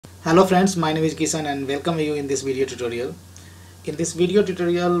Hello friends, my name is Kisan and welcome you in this video tutorial. In this video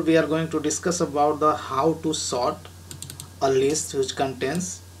tutorial we are going to discuss about the how to sort a list which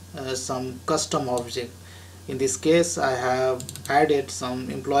contains some custom object. In this case I have added some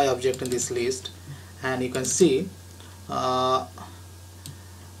employee object in this list, and you can see uh,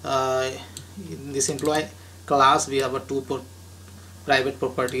 uh, in this employee class we have a private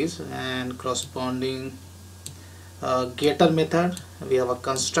properties and corresponding getter method, we have a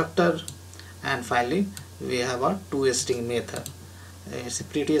constructor, and finally we have a toString method. It's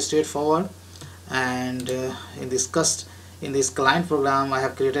pretty straightforward, and in this client program I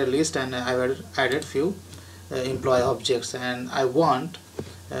have created a list and I have added few employee objects, and I want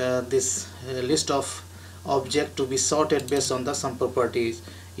this list of object to be sorted based on the some properties,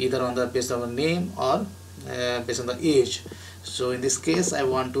 either on the based on the name or based on the age. So in this case I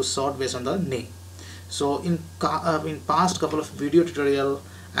want to sort based on the name. So in past couple of video tutorial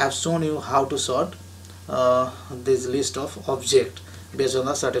I have shown you how to sort this list of object based on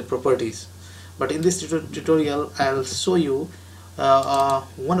the certain properties, but in this tutorial I'll show you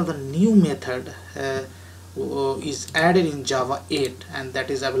one of the new method is added in Java 8, and that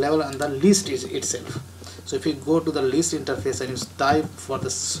is available on the list itself. So if you go to the list interface and you type for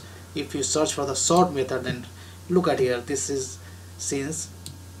this, if you search for the sort method, then look at here, this is since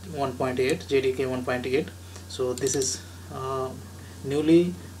 1.8 JDK 1.8. so this is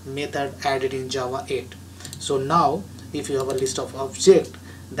newly method added in Java 8. So now if you have a list of object,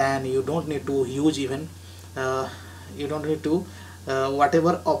 then you don't need to use even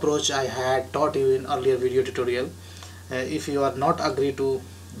whatever approach I had taught you in earlier video tutorial. If you are not agree to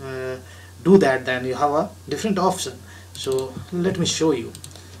do that, then you have a different option. So let me show you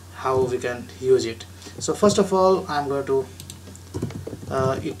how we can use it. So first of all I'm going to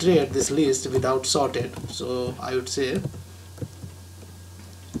iterate this list without sorted. So I would say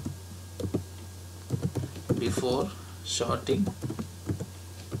before sorting,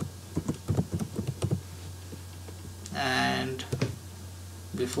 and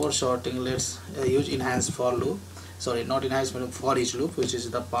before sorting let's use enhanced for loop, sorry not enhanced for each loop, which is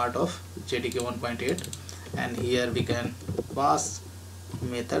the part of JDK 1.8, and here we can pass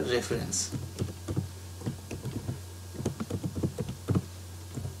method reference.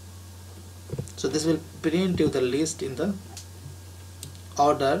 So this will print you the list in the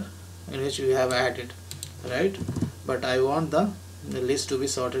order in which we have added, right? But I want the list to be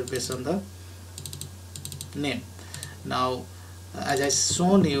sorted based on the name. Now as I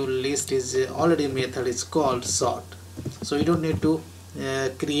shown you, list is already method is called sort, so you don't need to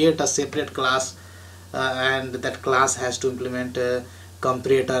create a separate class and that class has to implement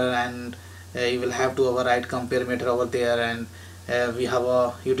comparator, and you will have to override compare method over there, and we have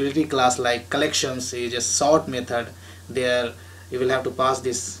a utility class like collections is a sort method. There you will have to pass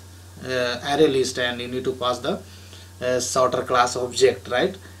this array list, and you need to pass the sorter class object,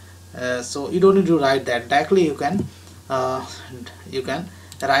 right? So you don't need to write that directly. You can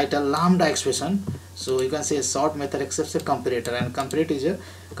write a lambda expression. So you can say sort method accepts a comparator, and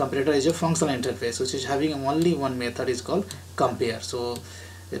comparator is a functional interface which is having only one method is called compare. So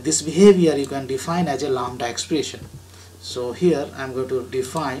this behavior you can define as a lambda expression. So here I'm going to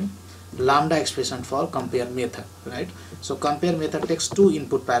define lambda expression for compare method, right? So compare method takes two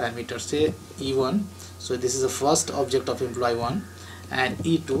input parameters, say e1, so this is the first object of employee 1, and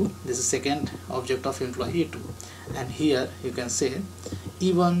e2, this is second object of employee e2, and here you can say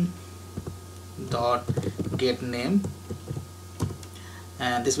e1 dot get name,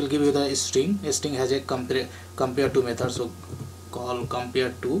 and this will give you the string. A string has a compare to method, so call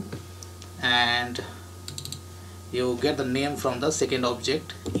compare to, and you get the name from the second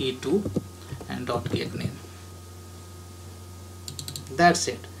object e2 and dot get name. That's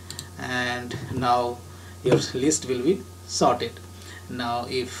it, and now your list will be sorted. Now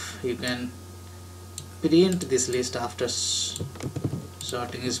if you can print this list after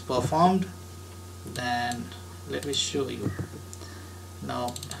sorting is performed, then let me show you.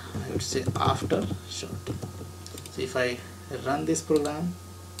 Now I would say after sorting. So if I run this program,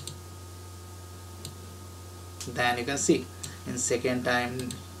 then you can see in second time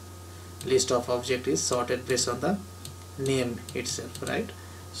list of object is sorted based on the name itself, right?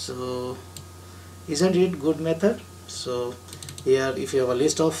 So isn't it good method? So here if you have a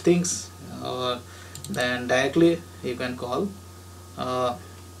list of things, then directly you can call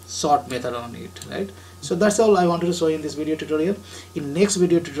sort method on it, right? So that's all I wanted to show you in this video tutorial. In next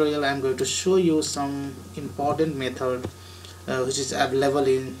video tutorial I am going to show you some important method which is available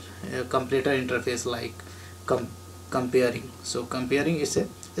in comparator interface, like comparing. So comparing is a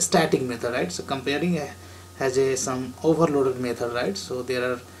static method, right? So comparing has some overloaded method, right? So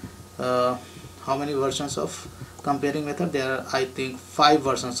there are how many versions of comparing method? There are, I think, 5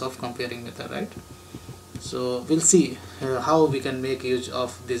 versions of comparing method, right? So we'll see how we can make use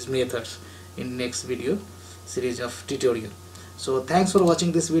of these methods in next video series of tutorial. So thanks for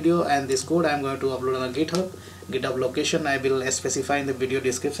watching this video, and this code I am going to upload on the GitHub location I will specify in the video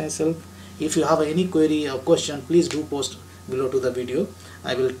description itself. If you have any query or question, please do post below to the video.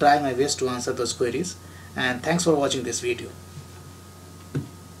 I will try my best to answer those queries, and thanks for watching this video.